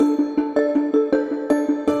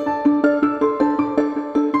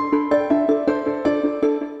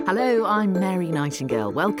I'm Mary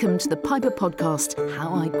Nightingale. Welcome to the Piper podcast,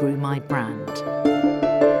 How I Grew My Brand.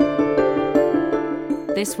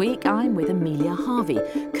 This week I'm with Amelia Harvey,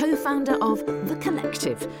 co-founder of The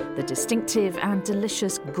Collective, the distinctive and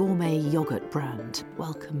delicious gourmet yoghurt brand.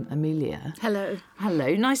 Welcome, Amelia. Hello.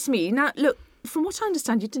 Hello, nice to meet you. Now, look, from what I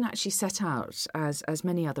understand, you didn't actually set out, as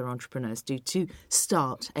many other entrepreneurs do, to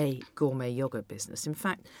start a gourmet yoghurt business. In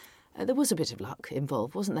fact, there was a bit of luck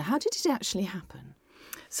involved, wasn't there? How did it actually happen?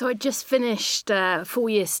 So I just finished a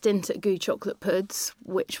 4-year stint at Goo Chocolate Puds,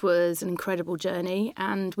 which was an incredible journey,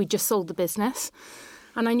 and we just sold the business.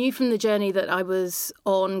 And I knew from the journey that I was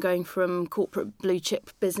on, going from corporate blue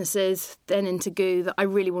chip businesses, then into Goo, that I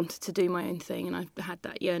really wanted to do my own thing, and I've had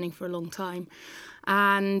that yearning for a long time.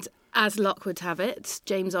 And as luck would have it,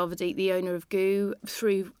 James Arvidee, the owner of Goo,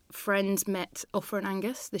 through friends met Offer and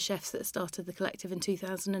Angus, the chefs that started The Collective in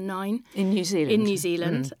 2009. In New Zealand? In New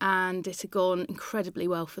Zealand. And it had gone incredibly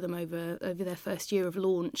well for them over their first year of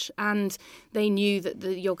launch. And they knew that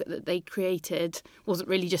the yoghurt that they created wasn't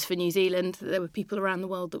really just for New Zealand, that there were people around the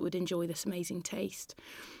world that would enjoy this amazing taste.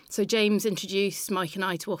 So James introduced Mike and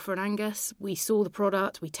I to Offer and Angus. We saw the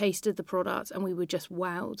product, we tasted the product, and we were just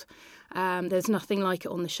wowed. There's nothing like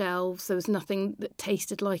it on the shelves. There was nothing that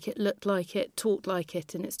tasted like it, looked like it, talked like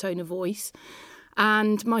it in its tone of voice.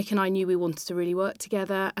 And Mike and I knew we wanted to really work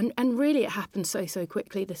together. And really it happened so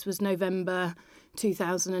quickly. This was November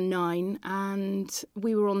 2009, and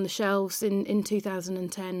we were on the shelves in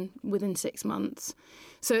 2010 within 6 months.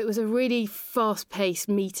 So it was a really fast-paced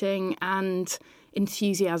meeting and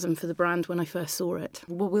enthusiasm for the brand when I first saw it.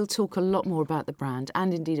 Well, we'll talk a lot more about the brand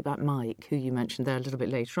and indeed about Mike, who you mentioned there a little bit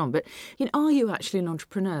later on. But are you actually an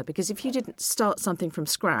entrepreneur? Because if you didn't start something from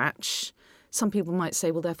scratch, some people might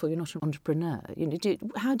say, well, therefore you're not an entrepreneur.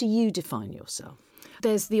 How do you define yourself?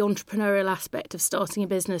 There's the entrepreneurial aspect of starting a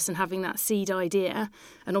business and having that seed idea.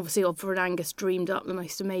 And obviously Offer and Angus dreamed up the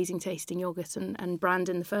most amazing tasting yoghurt and brand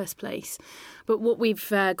in the first place. But what we've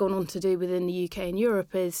gone on to do within the UK and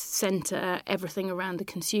Europe is centre everything around the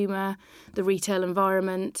consumer, the retail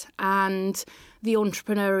environment, and the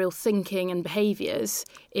entrepreneurial thinking and behaviours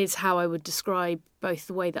is how I would describe both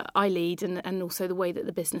the way that I lead and also the way that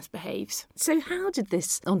the business behaves. So how did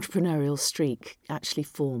this entrepreneurial streak actually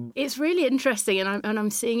form? It's really interesting, and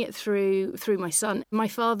I'm seeing it through my son. My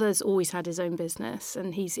father's always had his own business,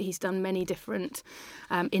 and he's done many different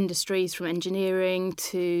industries, from engineering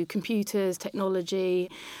to computers,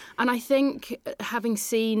 technology. And I think having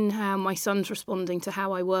seen how my son's responding to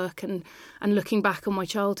how I work and looking back on my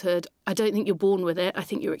childhood, I don't think you're born with it. I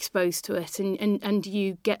think you're exposed to it and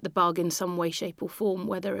you get the bug in some way, shape or form,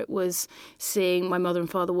 whether it was seeing my mother and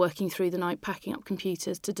father working through the night, packing up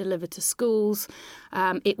computers to deliver to schools.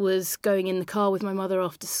 It was going in the car with my mother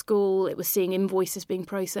after school. It was seeing invoices being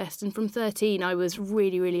processed. And from 13, I was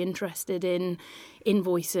really, really interested in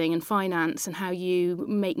invoicing and finance and how you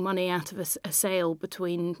make money out of a sale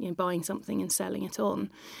between buying something and selling it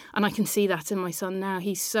on. And I can see that in my son now.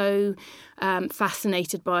 He's so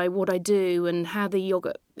fascinated by what I do and how the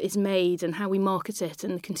yoghurt is made and how we market it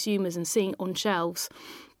and the consumers and seeing it on shelves.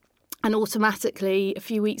 And automatically, a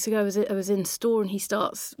few weeks ago, I was in store and he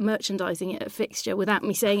starts merchandising it at Fixture without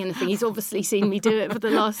me saying anything. He's obviously seen me do it for the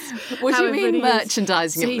last... What do you mean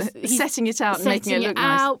merchandising it? He's setting it out and making it look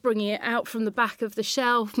nice? Bringing it out from the back of the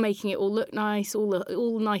shelf, making it all look nice,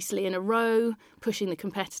 all nicely in a row, pushing the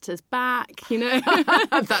competitors back,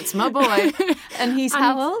 That's my boy. And he's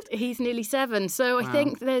how old? He's nearly 7. So I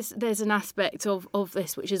think there's an aspect of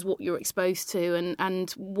this which is what you're exposed to and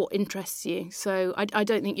what interests you. So I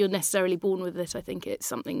don't think you're necessarily born with it. I think it's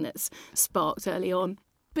something that's sparked early on.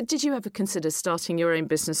 But did you ever consider starting your own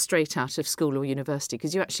business straight out of school or university?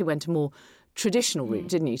 Because you actually went a more traditional route,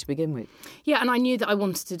 didn't you, to begin with? Yeah, and I knew that I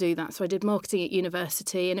wanted to do that. So I did marketing at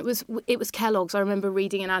university, and it was Kellogg's. I remember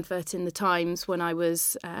reading an advert in the Times when I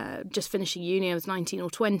was just finishing uni. I was 19 or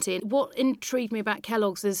 20. And what intrigued me about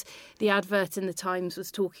Kellogg's is the advert in the Times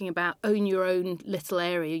was talking about own your own little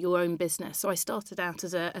area, your own business. So I started out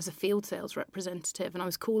as a field sales representative, and I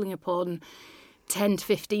was calling upon 10 to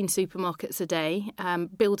 15 supermarkets a day,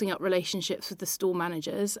 building up relationships with the store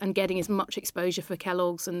managers and getting as much exposure for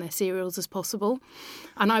Kellogg's and their cereals as possible.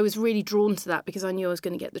 And I was really drawn to that because I knew I was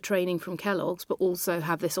going to get the training from Kellogg's, but also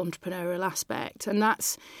have this entrepreneurial aspect. And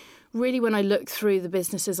that's really when I look through the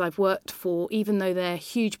businesses I've worked for, even though they're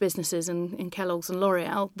huge businesses in Kellogg's and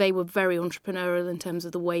L'Oreal, they were very entrepreneurial in terms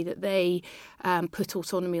of the way that they put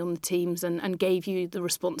autonomy on the teams and gave you the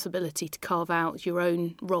responsibility to carve out your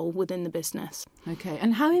own role within the business. Okay,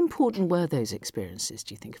 and how important were those experiences,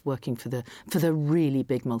 do you think, of working for the really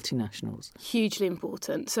big multinationals? Hugely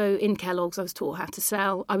important. So in Kellogg's, I was taught how to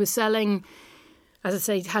sell. I was selling as I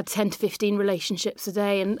say, had 10 to 15 relationships a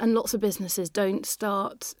day, and lots of businesses don't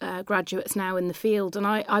start graduates now in the field. And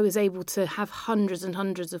I was able to have hundreds and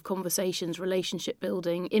hundreds of conversations, relationship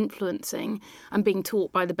building, influencing, and being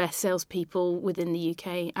taught by the best salespeople within the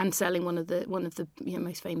UK and selling one of the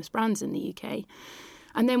most famous brands in the UK.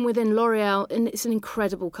 And then within L'Oréal, and it's an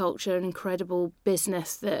incredible culture, an incredible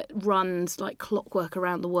business that runs like clockwork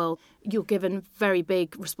around the world. You're given very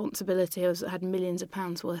big responsibility. I had millions of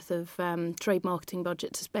pounds worth of trade marketing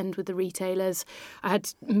budget to spend with the retailers. I had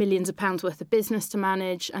millions of pounds worth of business to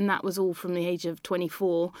manage, and that was all from the age of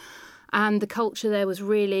 24. And the culture there was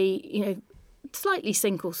really, slightly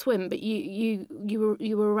sink or swim, but you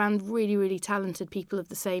were around really, really talented people of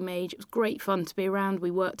the same age. It was great fun to be around.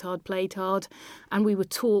 We worked hard, played hard, and we were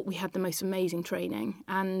taught. We had the most amazing training,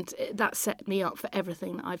 and that set me up for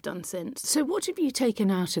everything that I've done since. So what have you taken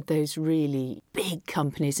out of those really big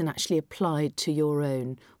companies and actually applied to your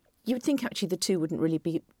own? You would think actually the two wouldn't really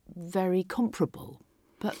be very comparable,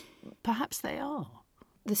 but perhaps they are.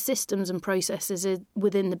 The systems and processes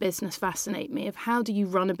within the business fascinate me, of how do you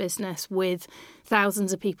run a business with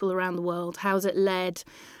thousands of people around the world? How is it led?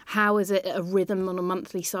 How is it a rhythm on a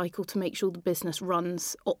monthly cycle to make sure the business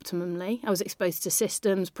runs optimally? I was exposed to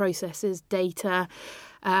systems, processes, data,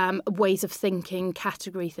 ways of thinking,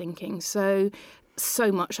 category thinking. So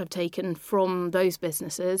much I've taken from those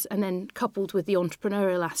businesses, and then coupled with the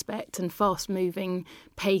entrepreneurial aspect and fast-moving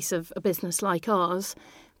pace of a business like ours,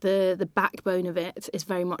 the backbone of it is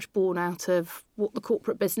very much born out of what the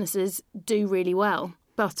corporate businesses do really well.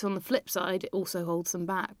 But on the flip side, it also holds them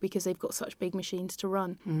back because they've got such big machines to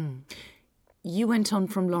run. Mm. You went on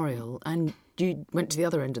from L'Oréal and you went to the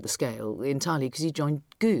other end of the scale entirely because you joined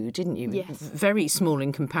GU, didn't you? Yes. Very small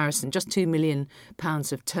in comparison, just £2 million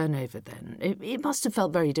of turnover then. It must have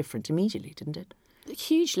felt very different immediately, didn't it?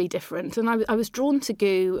 Hugely different. And I was drawn to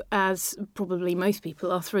GU, as probably most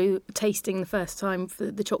people are, through tasting the first time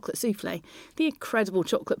for the chocolate souffle, the incredible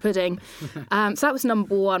chocolate pudding. So that was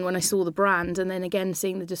number one when I saw the brand. And then again,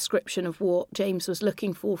 seeing the description of what James was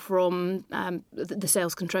looking for from the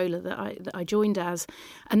sales controller that I joined as.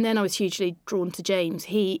 And then I was hugely drawn to James.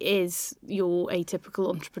 He is your atypical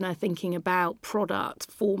entrepreneur, thinking about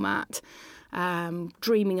product, format,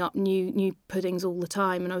 dreaming up new puddings all the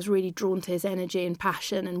time, and I was really drawn to his energy and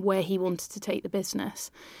passion and where he wanted to take the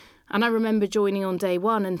business. And I remember joining on day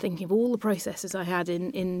one and thinking of all the processes I had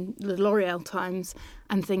in the L'Oréal times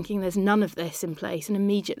and thinking there's none of this in place. And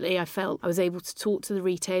immediately I felt I was able to talk to the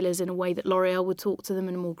retailers in a way that L'Oréal would talk to them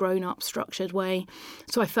in a more grown-up, structured way.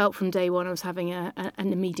 So I felt from day one I was having an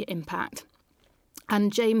immediate impact.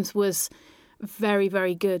 And James was very,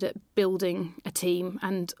 very good at building a team,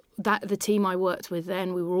 and that the team I worked with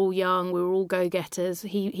then, we were all young, we were all go-getters.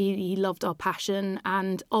 He loved our passion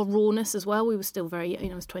and our rawness as well. We were still very,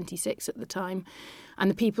 I was 26 at the time. And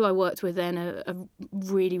the people I worked with then are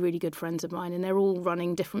really, really good friends of mine, and they're all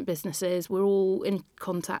running different businesses. We're all in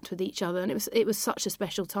contact with each other, and it was such a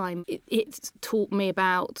special time. It's taught me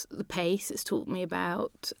about the pace. It's taught me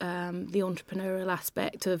about the entrepreneurial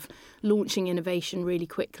aspect of launching innovation really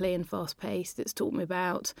quickly and fast-paced. It's taught me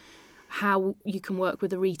about how you can work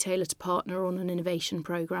with a retailer to partner on an innovation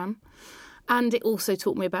programme. And it also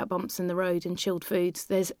taught me about bumps in the road in chilled foods.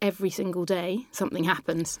 There's every single day something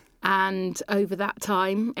happens. And over that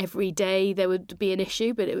time, every day there would be an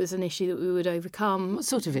issue, but it was an issue that we would overcome. What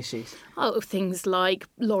sort of issues? Oh, things like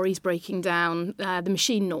lorries breaking down, the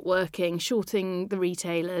machine not working, shorting the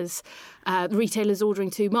retailers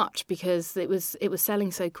ordering too much because it was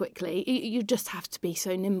selling so quickly. You just have to be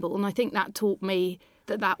so nimble. And I think that taught me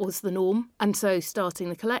that was the norm. And so starting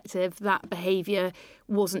the collective, that behaviour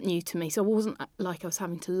wasn't new to me. So it wasn't like I was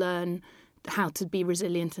having to learn how to be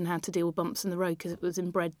resilient and how to deal with bumps in the road, because it was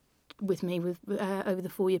inbred with me over the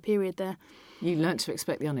 4-year period there. You learnt to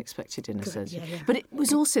expect the unexpected in a sense. Yeah. But it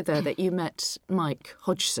was also there that you met Mike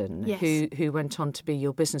Hodgson, yes, who went on to be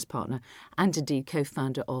your business partner and indeed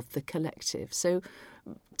co-founder of The Collective. So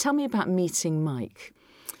tell me about meeting Mike.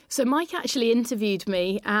 So Mike actually interviewed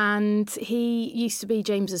me, and he used to be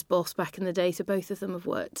James's boss back in the day. So both of them have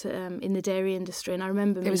worked in the dairy industry. And I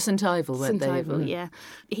remember it was St Ivel, weren't they? St Ivel, yeah.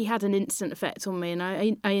 He had an instant effect on me, and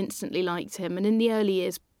I instantly liked him. And in the early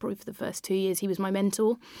years, probably for the first 2 years, he was my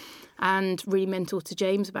mentor and really mentored to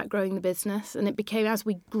James about growing the business. And it became, as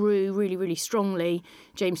we grew really, really strongly,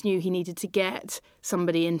 James knew he needed to get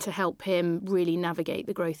somebody in to help him really navigate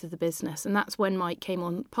the growth of the business. And that's when Mike came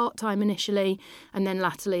on part-time initially, and then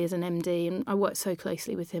latterly as an MD. And I worked so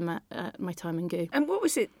closely with him at my time in GU. And what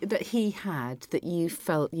was it that he had that you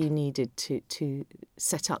felt you needed to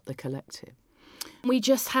set up The Collective? We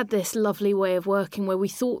just had this lovely way of working where we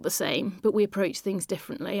thought the same, but we approached things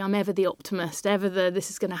differently. I'm ever the optimist, ever the this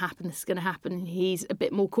is going to happen. He's a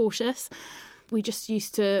bit more cautious. We just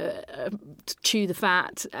used to chew the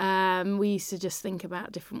fat. We used to just think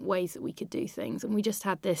about different ways that we could do things. And we just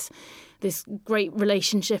had this great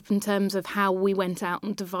relationship in terms of how we went out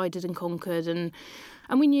and divided and conquered. And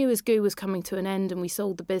we knew as GU was coming to an end and we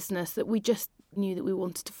sold the business that we just knew that we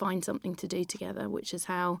wanted to find something to do together, which is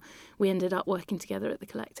how we ended up working together at The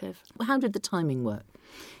Collective. How did the timing work?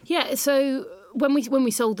 Yeah, so when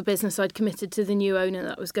we sold the business, I'd committed to the new owner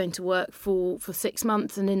that I was going to work for 6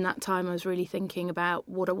 months, and in that time I was really thinking about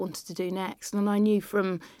what I wanted to do next. And I knew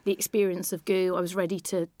from the experience of GU I was ready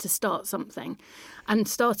to start something. And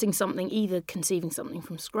starting something, either conceiving something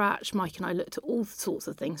from scratch, Mike and I looked at all sorts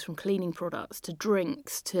of things from cleaning products to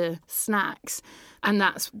drinks to snacks. And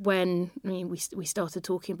that's when we started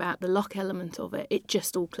talking about the luck element of it. It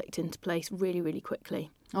just all clicked into place really, really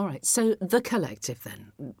quickly. All right, so The Collective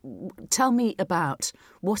then. Tell me about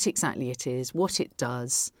what exactly it is, what it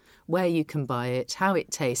does, where you can buy it, how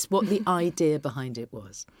it tastes, what the idea behind it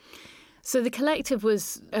was. So The Collective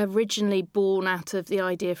was originally born out of the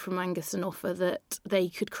idea from Angus and Offa that they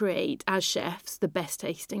could create, as chefs, the best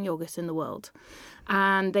tasting yoghurt in the world.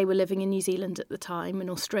 And they were living in New Zealand at the time, and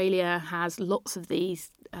Australia has lots of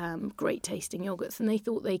these great tasting yoghurts, and they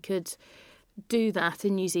thought they could do that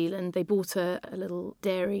in New Zealand. They bought a little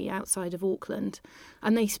dairy outside of Auckland,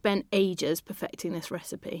 and they spent ages perfecting this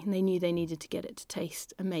recipe, and they knew they needed to get it to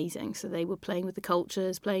taste amazing. So they were playing with the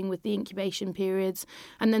cultures, playing with the incubation periods,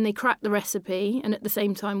 and then they cracked the recipe, and at the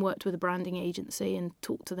same time worked with a branding agency and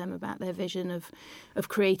talked to them about their vision of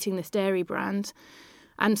creating this dairy brand.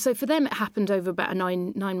 And so for them, it happened over about a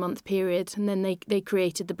nine-month period, and then they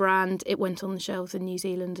created the brand. It went on the shelves in New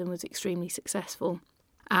Zealand and was extremely successful.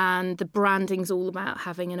 And the branding's all about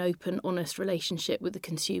having an open, honest relationship with the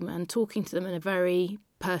consumer and talking to them in a very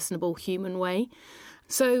personable, human way.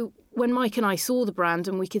 So when Mike and I saw the brand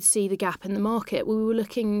and we could see the gap in the market, we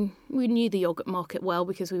knew the yoghurt market well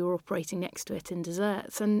because we were operating next to it in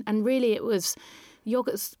desserts. And really it was,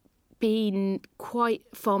 yoghurt's been quite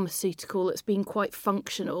pharmaceutical, it's been quite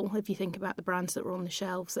functional. If you think about the brands that were on the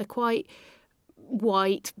shelves, they're quite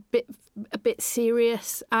white, a bit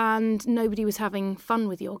serious, and nobody was having fun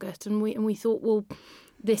with yoghurt. And we thought, well,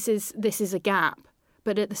 this is a gap.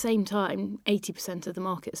 But at the same time, 80% of the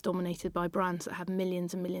market is dominated by brands that have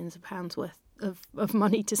millions and millions of pounds worth of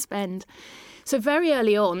money to spend. So very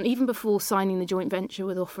early on, even before signing the joint venture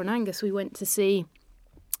with Offa and Angus, we went to see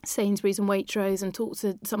Sainsbury's and Waitrose and talked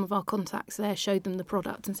to some of our contacts there, showed them the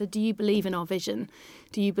product and said, do you believe in our vision?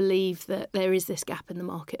 Do you believe that there is this gap in the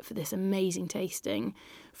market for this amazing tasting,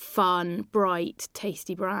 fun, bright,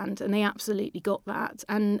 tasty brand? And they absolutely got that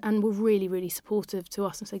and were really, really supportive to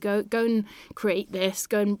us and said, go and create this,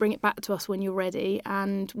 go and bring it back to us when you're ready.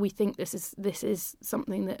 And we think this is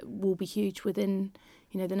something that will be huge within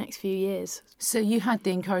the next few years. So you had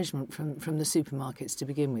the encouragement from the supermarkets to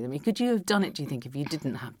begin with. I mean, could you have done it, do you think, if you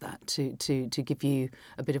didn't have that to give you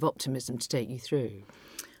a bit of optimism to take you through?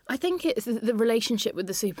 I think it's the relationship with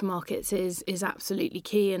the supermarkets is absolutely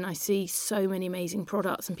key, and I see so many amazing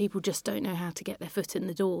products and people just don't know how to get their foot in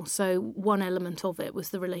the door. So one element of it was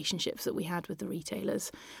the relationships that we had with the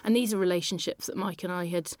retailers, and these are relationships that Mike and I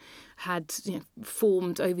had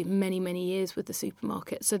formed over many, many years with the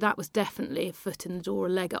supermarket. So that was definitely a foot in the door, a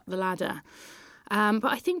leg up the ladder. But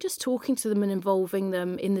I think just talking to them and involving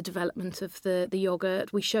them in the development of the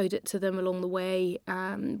yoghurt, we showed it to them along the way.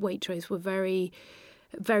 Waitrose were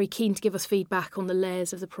very keen to give us feedback on the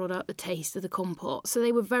layers of the product, the taste of the compote. So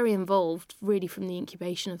they were very involved really from the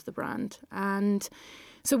incubation of the brand. And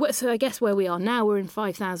so I guess where we are now, we're in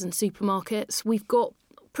 5,000 supermarkets. We've got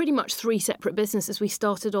pretty much 3 separate businesses. We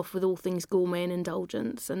started off with all things gourmet and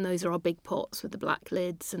indulgence, and those are our big pots with the black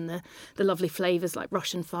lids and the lovely flavours like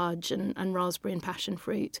Russian fudge and raspberry and passion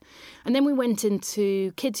fruit. And then we went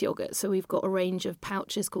into kids' yoghurt. So we've got a range of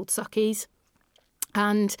pouches called Suckies.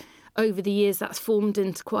 And over the years, that's formed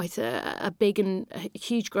into quite a big and a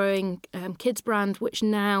huge growing kids brand, which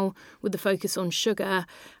now, with the focus on sugar,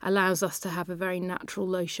 allows us to have a very natural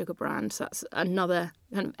low sugar brand. So that's another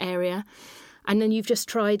kind of area. And then you've just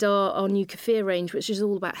tried our new kefir range, which is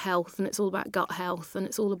all about health, and it's all about gut health, and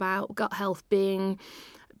it's all about gut health being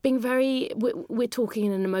very, we're talking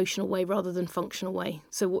in an emotional way rather than functional way.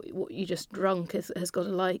 So what you just drunk has got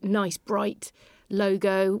a nice bright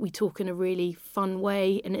logo. We talk in a really fun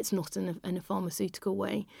way, and it's not in a pharmaceutical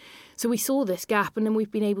way. So we saw this gap, and then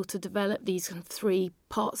we've been able to develop these kind of 3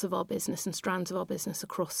 parts of our business and strands of our business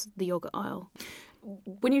across the yoghurt aisle.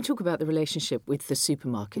 When you talk about the relationship with the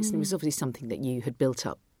supermarkets, it was obviously something that you had built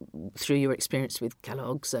up through your experience with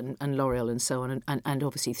Kellogg's and L'Oreal and so on, and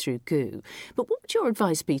obviously through Goo. But what would your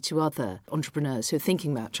advice be to other entrepreneurs who are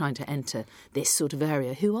thinking about trying to enter this sort of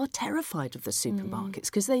area, who are terrified of the supermarkets,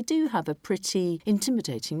 because they do have a pretty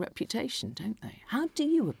intimidating reputation, don't they? How do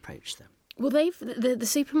you approach them? Well, the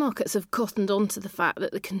supermarkets have cottoned on to the fact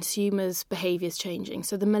that the consumer's behaviour is changing.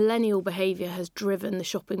 So the millennial behaviour has driven the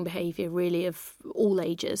shopping behaviour really of all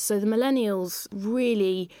ages. So the millennials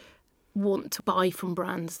really want to buy from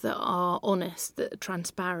brands that are honest, that are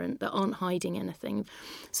transparent, that aren't hiding anything.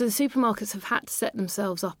 So the supermarkets have had to set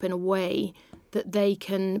themselves up in a way that they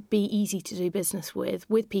can be easy to do business with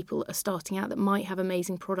people that are starting out that might have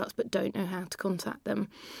amazing products but don't know how to contact them.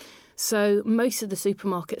 So most of the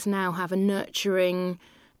supermarkets now have a nurturing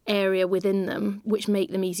area within them which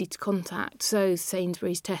make them easy to contact. So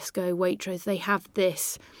Sainsbury's, Tesco, Waitrose, they have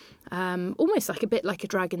this almost like a bit like a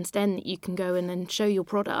Dragon's Den that you can go in and show your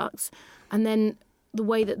products. And then the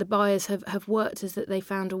way that the buyers have worked is that they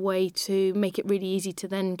found a way to make it really easy to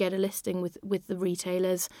then get a listing with the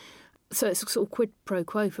retailers. So it's a sort of quid pro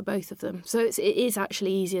quo for both of them. So it is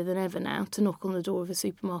actually easier than ever now to knock on the door of a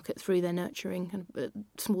supermarket through their nurturing and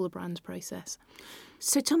smaller brands process.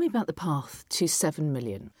 So tell me about the path to 7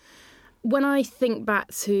 million. When I think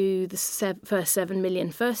back to the first 7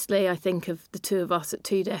 million, firstly, I think of the two of us at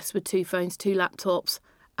 2 desks with 2 phones, 2 laptops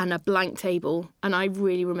and a blank table. And I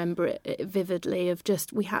really remember it vividly of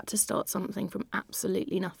just we had to start something from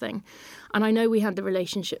absolutely nothing. And I know we had the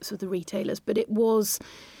relationships with the retailers, but it was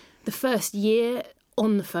the first year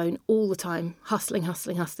on the phone all the time, hustling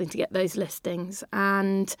to get those listings.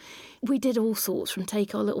 And we did all sorts, from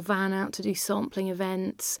take our little van out to do sampling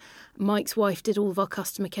events. Mike's wife did all of our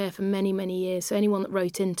customer care for many, many years. So anyone that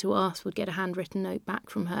wrote into us would get a handwritten note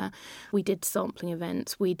back from her. We did sampling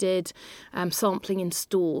events. We did sampling in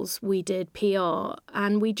stores. We did PR.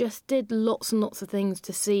 And we just did lots and lots of things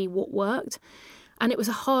to see what worked. And it was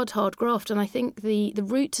a hard graft. And I think the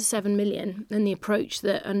route to 7 million and the approach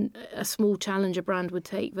that a small challenger brand would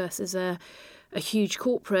take versus a huge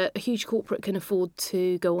corporate can afford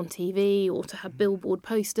to go on TV or to have billboard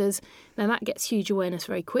posters. Now, that gets huge awareness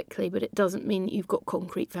very quickly, but it doesn't mean that you've got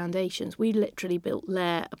concrete foundations. We literally built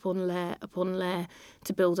layer upon layer upon layer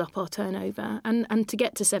to build up our turnover. And to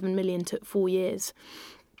get to 7 million took 4 years.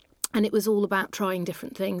 And it was all about trying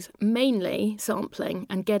different things, mainly sampling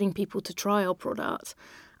and getting people to try our product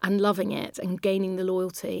and loving it and gaining the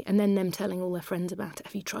loyalty, and then them telling all their friends about it.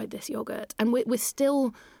 Have you tried this yoghurt? And we're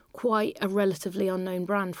still quite a relatively unknown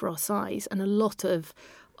brand for our size, and a lot of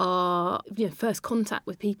our first contact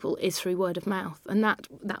with people is through word of mouth. And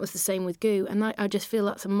that was the same with Goo. And I just feel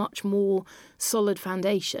that's a much more solid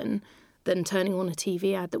foundation than turning on a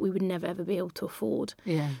TV ad that we would never, ever be able to afford.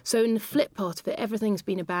 Yeah. So in the flip part of it, everything's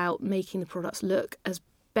been about making the products look as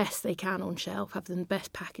best they can on shelf, have the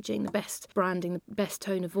best packaging, the best branding, the best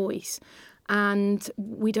tone of voice. And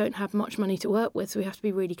we don't have much money to work with, so we have to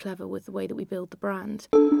be really clever with the way that we build the brand.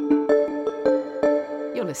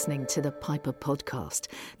 You're listening to the Piper Podcast.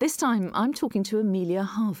 This time I'm talking to Amelia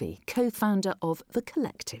Harvey, co-founder of The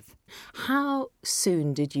Collective. How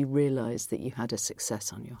soon did you realise that you had a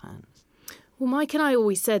success on your hands? Well, Mike and I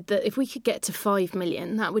always said that if we could get to 5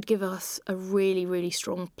 million, that would give us a really, really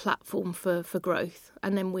strong platform for growth.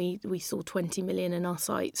 And then we saw 20 million in our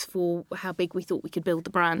sights for how big we thought we could build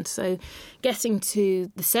the brand. So getting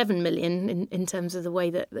to the 7 million in terms of the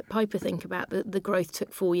way that Piper think about the growth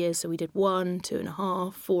took 4 years. So we did 1,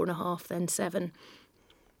 2.5, 4.5, then 7.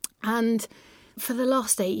 And for the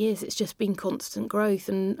last 8 years, it's just been constant growth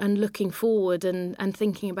and looking forward and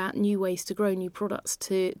thinking about new ways to grow, new products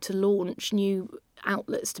to launch, new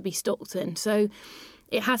outlets to be stocked in. So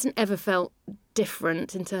it hasn't ever felt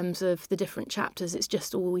different in terms of the different chapters. It's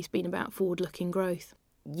just always been about forward-looking growth.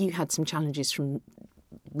 You had some challenges from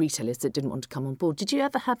retailers that didn't want to come on board. Did you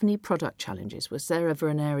ever have any product challenges? Was there ever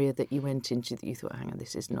an area that you went into that you thought, hang on,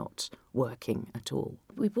 this is not working at all?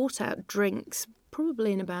 We brought out drinks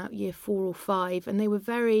probably in about year 4 or 5, and they were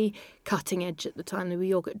very cutting edge at the time. They were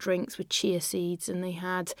yoghurt drinks with chia seeds, and they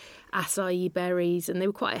had acai berries, and they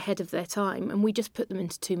were quite ahead of their time, and we just put them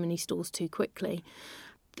into too many stores too quickly.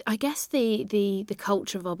 I guess the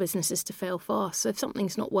culture of our business is to fail fast. So if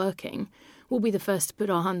something's not working, we'll be the first to put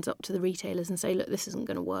our hands up to the retailers and say, look, this isn't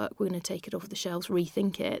going to work. We're going to take it off the shelves,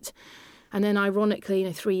 rethink it. And then ironically,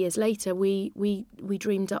 3 years later, we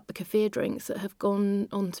dreamed up the kefir drinks that have gone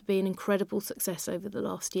on to be an incredible success over the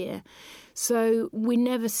last year. So we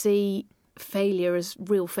never see failure as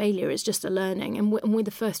real failure. It's just a learning, and we're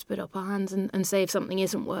the first to put up our hands and say if something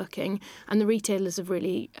isn't working. And the retailers have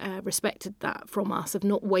really respected that from us, of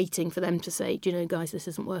not waiting for them to say, do you know, guys, this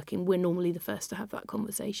isn't working. We're normally the first to have that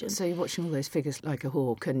conversation. So you're watching all those figures like a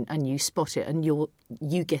hawk, and you spot it, and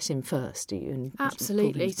you get in first, do you? And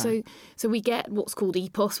absolutely. So we get what's called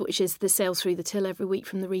EPOS, which is the sales through the till every week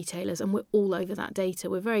from the retailers, and we're all over that data.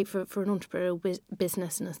 We're very, for an entrepreneurial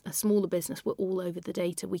business and a smaller business, we're all over the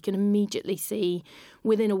data. We can immediately see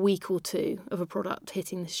within a week or two of a product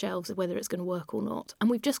hitting the shelves whether it's going to work or not. And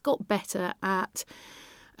we've just got better at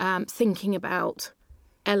thinking about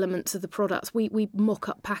elements of the products. We mock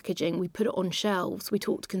up packaging, we put it on shelves, we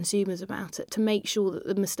talk to consumers about it to make sure that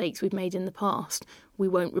the mistakes we've made in the past we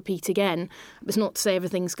won't repeat again. It's not to say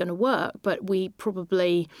everything's going to work, but we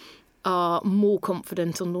probably are more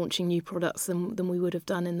confident on launching new products than we would have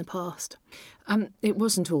done in the past. It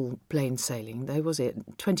wasn't all plain sailing, though, was it?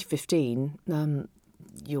 2015,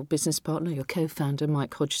 your business partner, your co-founder,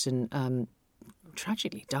 Mike Hodgson,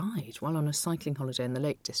 tragically died while on a cycling holiday in the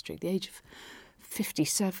Lake District, the age of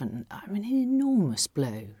 57. I mean, an enormous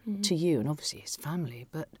blow to you and obviously his family.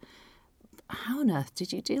 But how on earth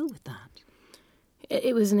did you deal with that?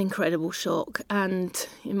 It was an incredible shock, and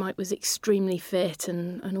Mike was extremely fit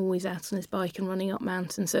and always out on his bike and running up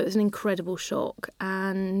mountains, so it was an incredible shock.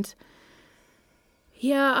 And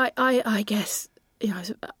yeah, I guess, you know,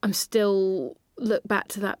 I'm still look back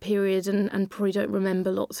to that period and probably don't remember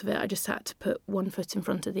lots of it. I just had to put one foot in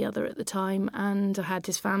front of the other at the time, and I had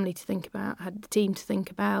his family to think about, I had the team to think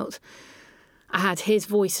about. I had his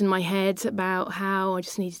voice in my head about how I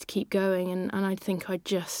just needed to keep going, and I think I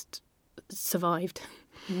just survived.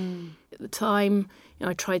 At the time, you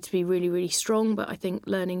know, I tried to be really, really strong, but I think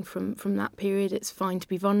learning from that period, it's fine to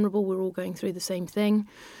be vulnerable. We're all going through the same thing.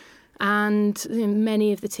 And you know,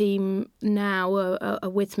 many of the team now are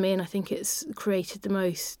with me, and I think it's created the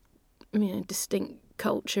most, you know, distinct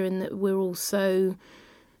culture in that we're all so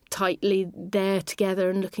tightly there together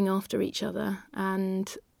and looking after each other.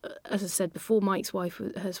 And as I said before, Mike's wife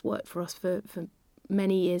has worked for us for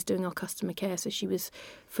many years doing our customer care, so she was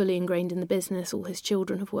fully ingrained in the business. All his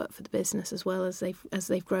children have worked for the business as well as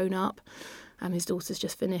they've grown up. His daughter's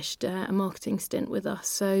just finished a marketing stint with us.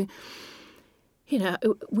 So, you know,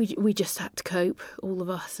 we just had to cope, all of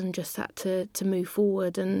us, and just had to move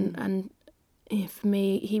forward. And you know, for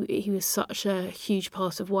me, he was such a huge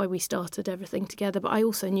part of why we started everything together. But I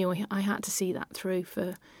also knew I had to see that through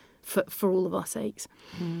for all of our sakes.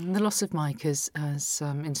 The loss of Mike has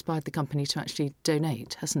inspired the company to actually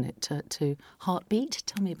donate, hasn't it, to Heartbeat?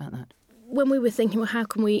 Tell me about that. When we were thinking, well, how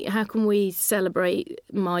can we celebrate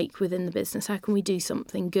Mike within the business? How can we do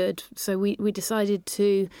something good? So we decided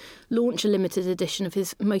to launch a limited edition of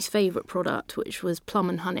his most favourite product, which was Plum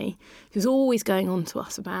and Honey. He was always going on to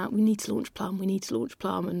us about, we need to launch Plum,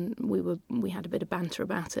 and we had a bit of banter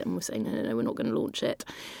about it, and we're saying, no, we're not going to launch it.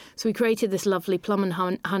 So we created this lovely Plum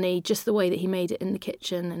and Honey, just the way that he made it in the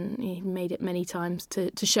kitchen, and he made it many times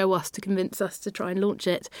to show us, to convince us to try and launch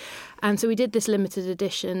it. And so we did this limited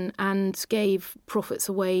edition and gave profits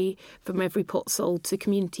away from every pot sold to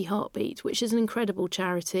Community Heartbeat, which is an incredible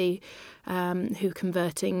charity who are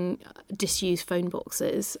converting disused phone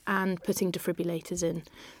boxes and putting defibrillators in.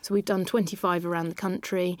 So we've done 25 around the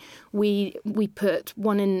country. We put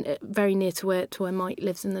one in very near to where Mike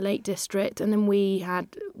lives in the Lake District, and then we've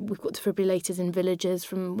got defibrillators in villages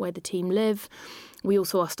from where the team live. We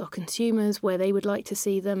also asked our consumers where they would like to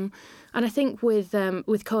see them. And I think with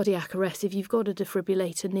cardiac arrest, if you've got a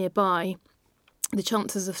defibrillator nearby, the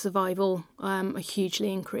chances of survival are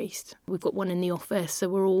hugely increased. We've got one in the office, so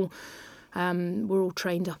we're all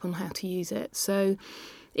trained up on how to use it. So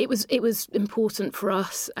it was important for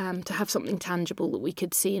us to have something tangible that we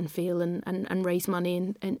could see and feel and raise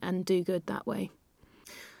money and do good that way.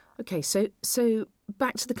 Okay, so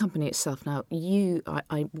back to the company itself now.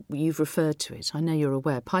 You've referred to it. I know you're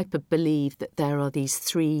aware. Piper believe that there are these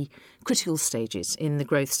 3 critical stages in the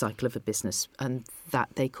growth cycle of a business, and that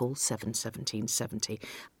they call 7-17-70.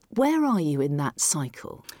 Where are you in that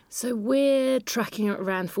cycle? So we're tracking at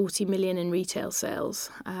around 40 million in retail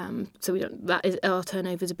sales. Our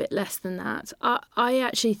turnover is a bit less than that. I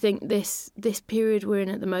actually think this period we're in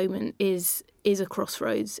at the moment is a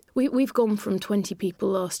crossroads. We've gone from 20 people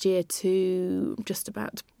last year to just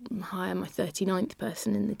about to hire my 39th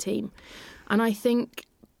person in the team. And I think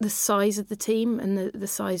the size of the team and the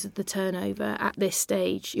size of the turnover at this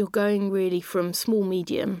stage, you're going really from small,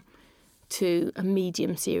 medium to a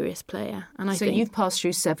medium serious player. And I think you've passed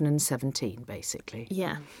through 7 and 17, basically.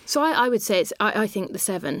 Yeah. So I would say I think the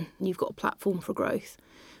 7, you've got a platform for growth.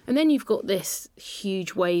 And then you've got this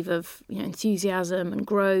huge wave of enthusiasm and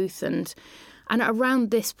growth, and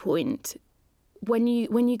around this point, when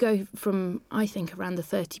you go from, I think, around the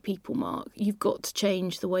 30 people mark, you've got to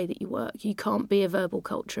change the way that you work. You can't be a verbal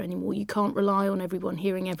culture anymore. You can't rely on everyone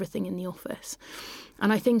hearing everything in the office.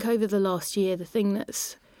 And I think over the last year, the thing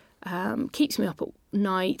that's keeps me up at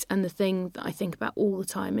night, and the thing that I think about all the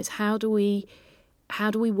time, is how do we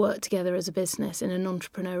work together as a business in an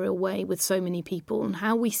entrepreneurial way with so many people, and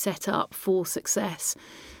how we set up for success.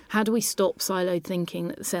 How do we stop siloed thinking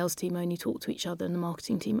that the sales team only talk to each other and the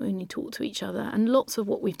marketing team only talk to each other? And lots of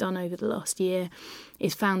what we've done over the last year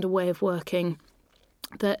is found a way of working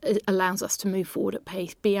that allows us to move forward at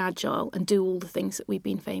pace, be agile, and do all the things that we've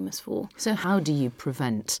been famous for. So how do you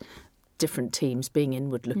prevent different teams being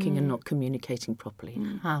inward-looking and not communicating properly?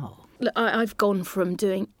 How? Look, I've gone from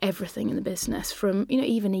doing everything in the business, from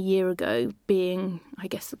even a year ago being, I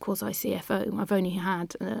guess, the quasi-CFO. I've only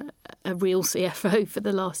had a real CFO for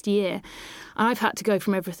the last year. And I've had to go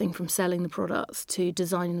from everything from selling the products to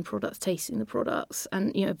designing the products, tasting the products,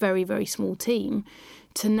 and a very, very small team,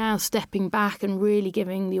 to now stepping back and really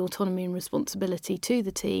giving the autonomy and responsibility to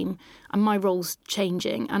the team. And my role's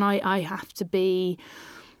changing, and I have to be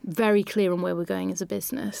very clear on where we're going as a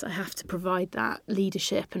business. I have to provide that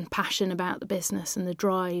leadership and passion about the business and the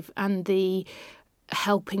drive and the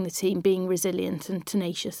helping the team being resilient and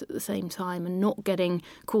tenacious at the same time, and not getting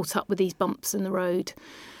caught up with these bumps in the road.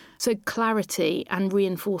 So clarity and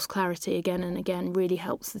reinforced clarity again and again really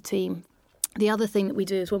helps the team. The other thing that we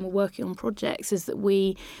do is when we're working on projects is that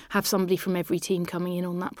we have somebody from every team coming in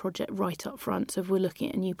on that project right up front. So if we're looking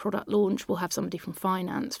at a new product launch, we'll have somebody from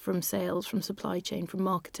finance, from sales, from supply chain, from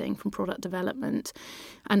marketing, from product development,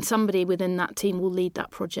 and somebody within that team will lead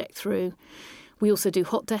that project through. We also do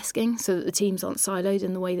hot desking so that the teams aren't siloed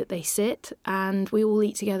in the way that they sit, and we all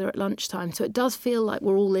eat together at lunchtime. So it does feel like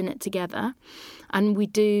we're all in it together, and we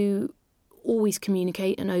do always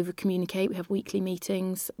communicate and over-communicate. We have weekly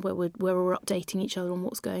meetings where we're updating each other on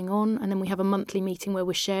what's going on, and then we have a monthly meeting where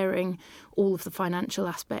we're sharing all of the financial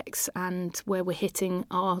aspects and where we're hitting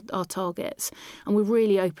our targets. And we're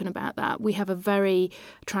really open about that. We have a very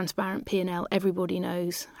transparent P&L. Everybody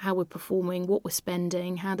knows how we're performing, what we're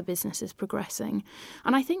spending, how the business is progressing.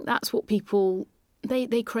 And I think that's what people...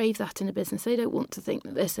 They crave that in a business. They don't want to think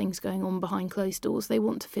that there's things going on behind closed doors. They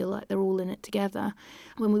want to feel like they're all in it together.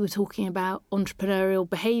 When we were talking about entrepreneurial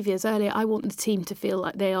behaviours earlier, I want the team to feel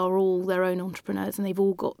like they are all their own entrepreneurs and they've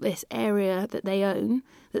all got this area that they own,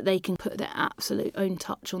 that they can put their absolute own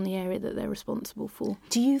touch on the area that they're responsible for.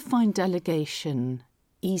 Do you find delegation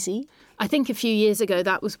easy? I think a few years ago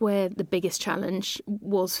that was where the biggest challenge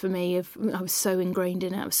was for me. I was so ingrained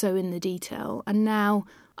in it, I was so in the detail. And now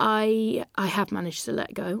I have managed to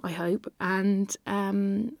let go, I hope, and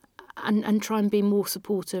try and be more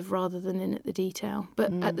supportive rather than in at the detail.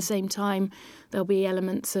 But at the same time, there'll be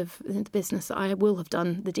elements of the business that I will have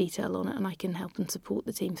done the detail on it, and I can help and support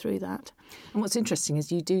the team through that. And what's interesting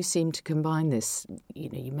is you do seem to combine this.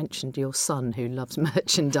 You mentioned your son who loves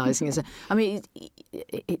merchandising.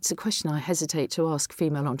 It's a question I hesitate to ask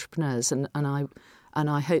female entrepreneurs, and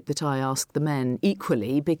I hope that I ask the men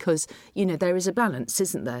equally, because, there is a balance,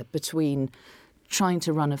 isn't there, between trying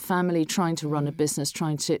to run a family, trying to run a business,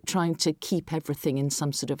 trying to keep everything in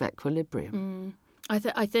some sort of equilibrium. I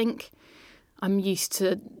think I'm used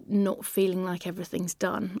to not feeling like everything's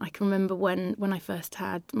done. I can remember when I first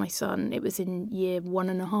had my son, it was in year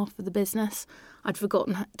 1.5 of the business. I'd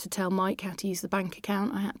forgotten to tell Mike how to use the bank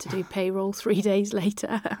account. I had to do payroll 3 days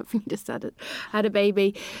later, having just had a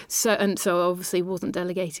baby. So obviously wasn't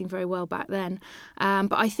delegating very well back then.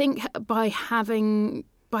 But I think by having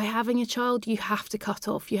a child, you have to cut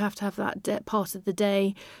off. You have to have that part of the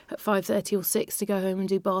day at 5:30 or 6 to go home and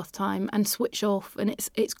do bath time and switch off. And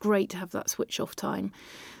it's great to have that switch off time.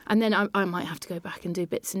 And then I might have to go back and do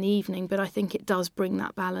bits in the evening, but I think it does bring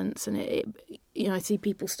that balance. And I see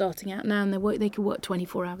people starting out now and they can work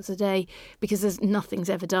 24 hours a day because nothing's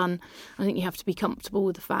ever done. I think you have to be comfortable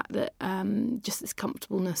with the fact that just this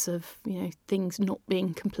comfortableness of things not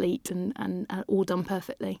being complete and all done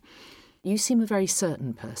perfectly. You seem a very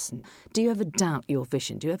certain person. Do you ever doubt your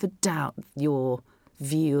vision? Do you ever doubt your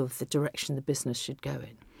view of the direction the business should go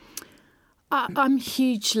in? I'm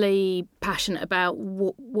hugely passionate about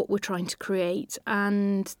what we're trying to create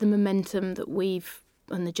and the momentum that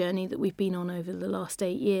and the journey that we've been on over the last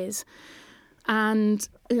 8 years. And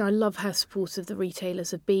I love how supportive the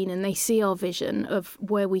retailers have been, and they see our vision of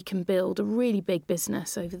where we can build a really big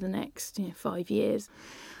business over the next 5 years.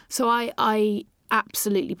 So I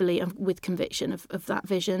absolutely believe with conviction of that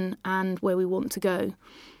vision and where we want to go.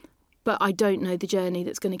 But I don't know the journey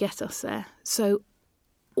that's going to get us there. So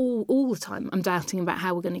all the time I'm doubting about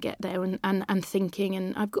how we're going to get there and thinking,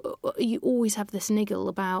 and you always have this niggle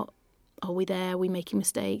about, are we there? Are we making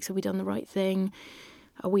mistakes? Have we done the right thing?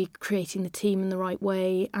 Are we creating the team in the right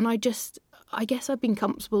way? And I guess I've been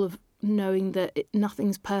comfortable of knowing that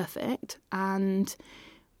nothing's perfect and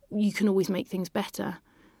you can always make things better.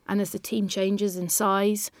 And as the team changes in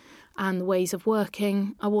size and the ways of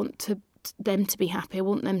working, I want them to be happy. I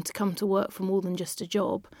want them to come to work for more than just a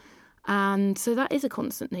job. And so that is a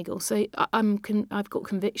constant niggle. So I've got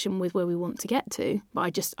conviction with where we want to get to, but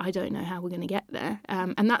I don't know how we're going to get there.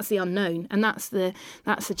 And that's the unknown, and that's the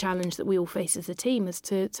challenge that we all face as a team as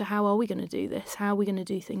to how are we going to do this? How are we going to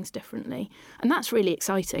do things differently? And that's really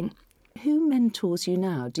exciting. Who mentors you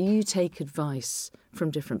now? Do you take advice from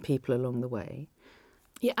different people along the way?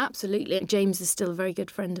 Yeah, absolutely. James is still a very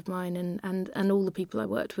good friend of mine and all the people I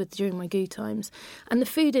worked with during my GU times. And the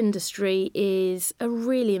food industry is a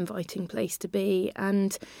really inviting place to be.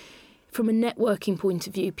 And from a networking point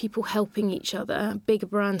of view, people helping each other, bigger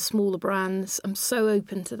brands, smaller brands, I'm so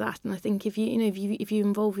open to that. And I think if you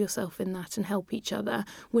involve yourself in that and help each other,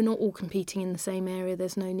 we're not all competing in the same area.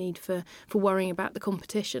 There's no need for worrying about the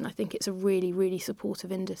competition. I think it's a really, really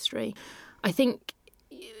supportive industry. I think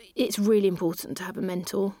it's really important to have a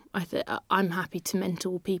mentor. I'm happy to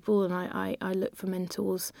mentor people, and I look for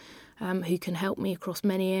mentors who can help me across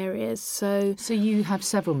many areas. So you have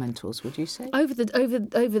several mentors, would you say? Over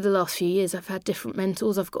the last few years, I've had different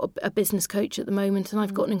mentors. I've got a business coach at the moment, and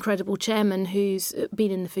I've got an incredible chairman who's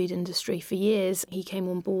been in the food industry for years. He came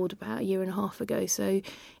on board about a year and a half ago, so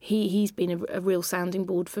he's been a real sounding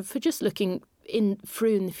board for just looking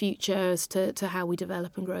through in the future as to how we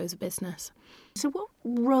develop and grow as a business. So what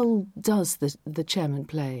role does the chairman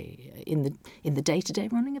play in the day-to-day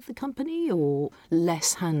running of the company, or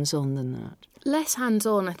less hands-on than that? Less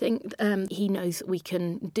hands-on. I think he knows that we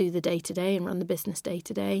can do the day-to-day and run the business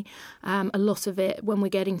day-to-day. A lot of it, when we're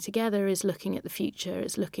getting together, is looking at the future.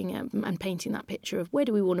 It's looking at and painting that picture of where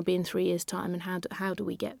do we want to be in 3 years' time and how do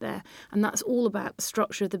we get there. And that's all about the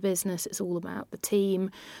structure of the business. It's all about the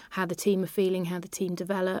team, how the team are feeling, how the team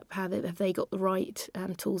develop, have they got the right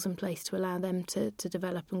tools in place to allow them to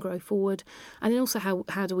develop and grow forward. And then also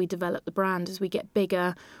how do we develop the brand as we get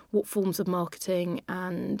bigger, what forms of marketing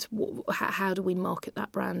and how do we market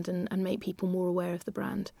that brand and make people more aware of the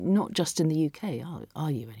brand. Not just in the UK,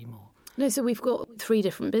 are you anymore? No, so we've got 3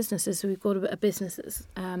 different businesses. So we've got a business that's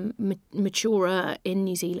maturer in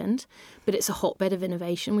New Zealand, but it's a hotbed of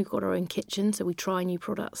innovation. We've got our own kitchen, so we try new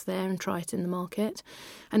products there and try it in the market.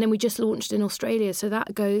 And then we just launched in Australia. So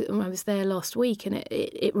I was there last week, and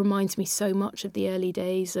it reminds me so much of the early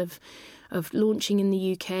days of launching in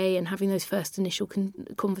the UK and having those first initial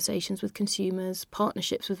conversations with consumers,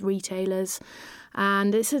 partnerships with retailers.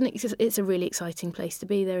 And it's a really exciting place to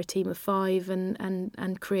be. They're a team of 5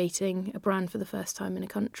 and creating a brand for the first time in a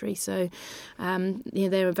country. So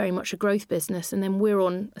they're very much a growth business. And then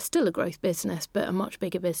we're still a growth business, but a much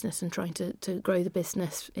bigger business and trying to grow the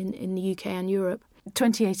business in the UK and Europe.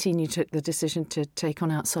 2018, you took the decision to take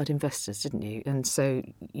on outside investors, didn't you? And so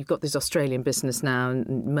you've got this Australian business now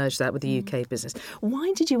and merged that with the UK business.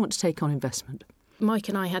 Why did you want to take on investment? Mike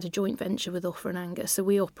and I had a joint venture with Offer and Angus, so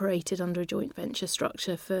we operated under a joint venture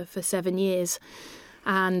structure for 7 years.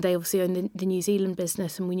 And they obviously own the New Zealand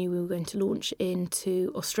business, and we knew we were going to launch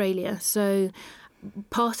into Australia. So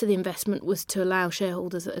part of the investment was to allow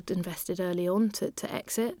shareholders that had invested early on to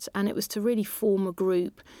exit, and it was to really form a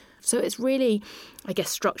group. So it's really, I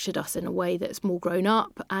guess, structured us in a way that's more grown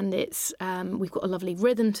up, and we've got a lovely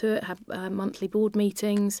rhythm to it, have monthly board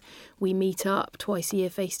meetings. We meet up twice a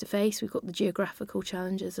year face to face. We've got the geographical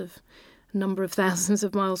challenges of a number of thousands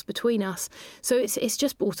of miles between us. So it's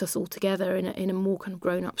just brought us all together in a more kind of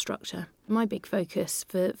grown up structure. My big focus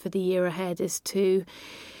for the year ahead is to,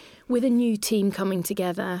 with a new team coming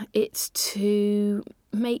together, it's to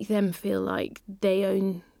make them feel like they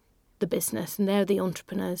own the business and they're the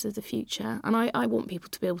entrepreneurs of the future. And I want people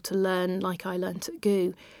to be able to learn like I learned at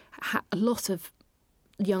GU. A lot of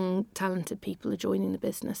young, talented people are joining the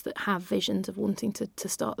business that have visions of wanting to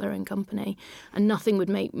start their own company. And nothing would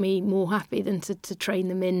make me more happy than to train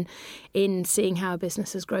them in seeing how a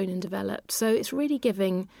business has grown and developed. So it's really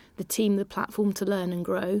giving the team the platform to learn and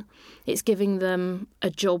grow. It's giving them a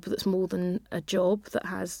job that's more than a job, that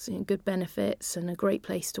has good benefits and a great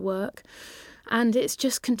place to work. And it's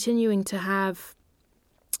just continuing to have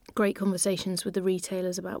great conversations with the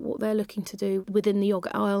retailers about what they're looking to do within the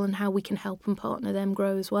yoghurt aisle and how we can help and partner them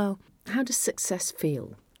grow as well. How does success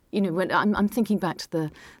feel You know, when I'm thinking back to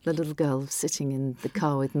the little girl sitting in the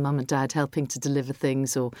car with mum and dad helping to deliver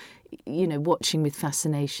things, or, you know, watching with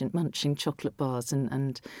fascination, munching chocolate bars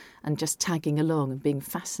and just tagging along and being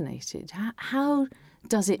fascinated. How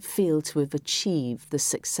does it feel to have achieved the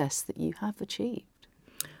success that you have achieved?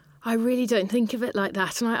 I really don't think of it like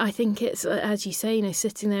that. And I think it's, as you say, you know,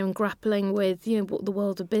 sitting there and grappling with, you know, what the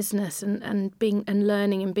world of business and being and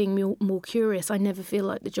learning and being more curious. I never feel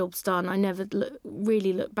like the job's done. I never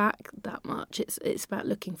really look back that much. It's about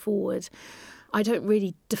looking forward. I don't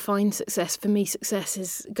really define success. For me, success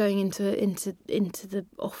is going into the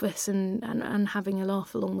office and having a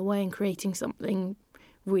laugh along the way and creating something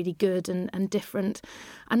really good and different.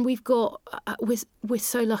 And we've got we're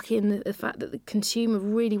so lucky in the fact that the consumer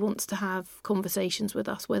really wants to have conversations with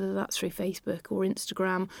us, whether that's through Facebook or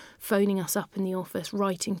Instagram, phoning us up in the office,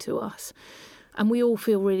 writing to us. And we all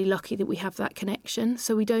feel really lucky that we have that connection.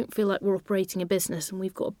 So we don't feel like we're operating a business and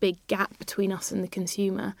we've got a big gap between us and the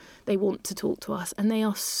consumer. They want to talk to us and they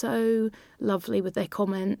are so lovely with their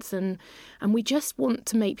comments, and we just want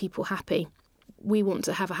to make people happy. We want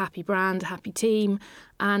to have a happy brand, a happy team,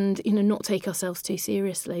 and, you know, not take ourselves too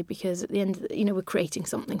seriously, because at the end, you know, we're creating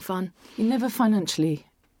something fun. You're never financially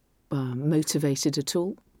motivated at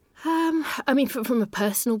all? I mean, from a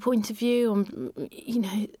personal point of view,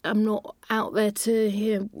 I'm not out there to,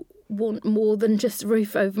 you know, want more than just a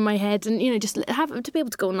roof over my head and, you know, just have to be able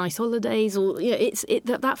to go on nice holidays, or, you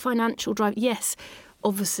know, that financial drive. Yes,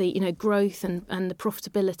 obviously, you know, growth and the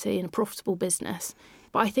profitability and a profitable business.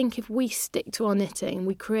 But I think if we stick to our knitting and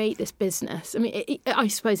we create this business, I mean, I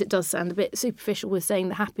suppose it does sound a bit superficial with saying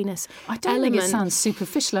the happiness I don't think it sounds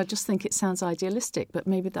superficial. I just think it sounds idealistic, but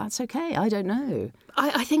maybe that's okay. I don't know.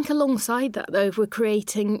 I think alongside that, though, if we're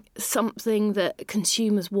creating something that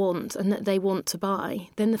consumers want and that they want to buy,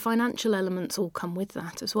 then the financial elements all come with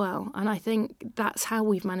that as well. And I think that's how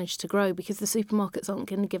we've managed to grow, because the supermarkets aren't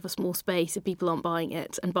going to give us more space if people aren't buying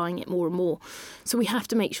it and buying it more and more. So we have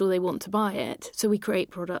to make sure they want to buy it. So we create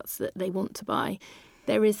products that they want to buy.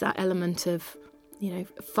 There is that element of, you know,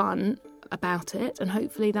 fun about it, and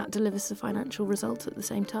hopefully that delivers the financial result at the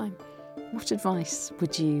same time. What advice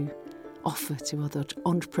would you offer to other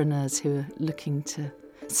entrepreneurs who are looking to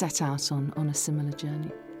set out on a similar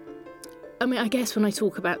journey? I mean, I guess when I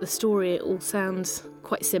talk about the story, it all sounds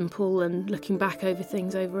quite simple, and looking back over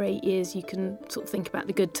things over 8 years, you can sort of think about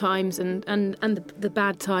the good times and the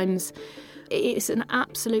bad times. It's an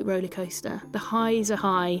absolute roller coaster. The highs are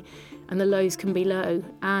high and the lows can be low,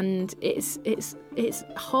 and it's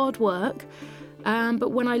hard work.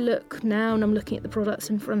 But when I look now and I'm looking at the products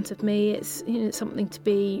in front of me, it's, you know, it's something to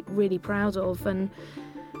be really proud of, and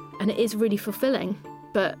it is really fulfilling.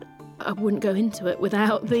 But I wouldn't go into it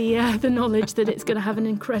without the knowledge that it's going to have an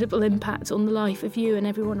incredible impact on the life of you and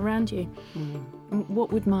everyone around you.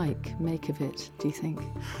 What would Mike make of it, do you think?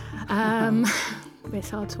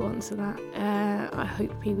 It's hard to answer that. I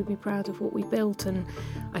hope he would be proud of what we built, and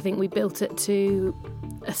I think we built it to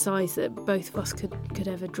a size that both of us could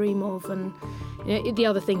ever dream of. And, you know, the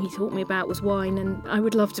other thing he taught me about was wine, and I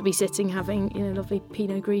would love to be sitting having, you know, lovely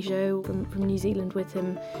Pinot Grigio from New Zealand with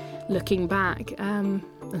him, looking back. And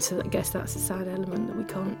so I guess that's a sad element, that we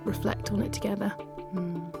can't reflect on it together.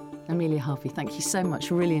 Amelia Harvey, thank you so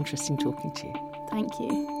much. Really interesting talking to you. Thank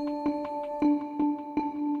you.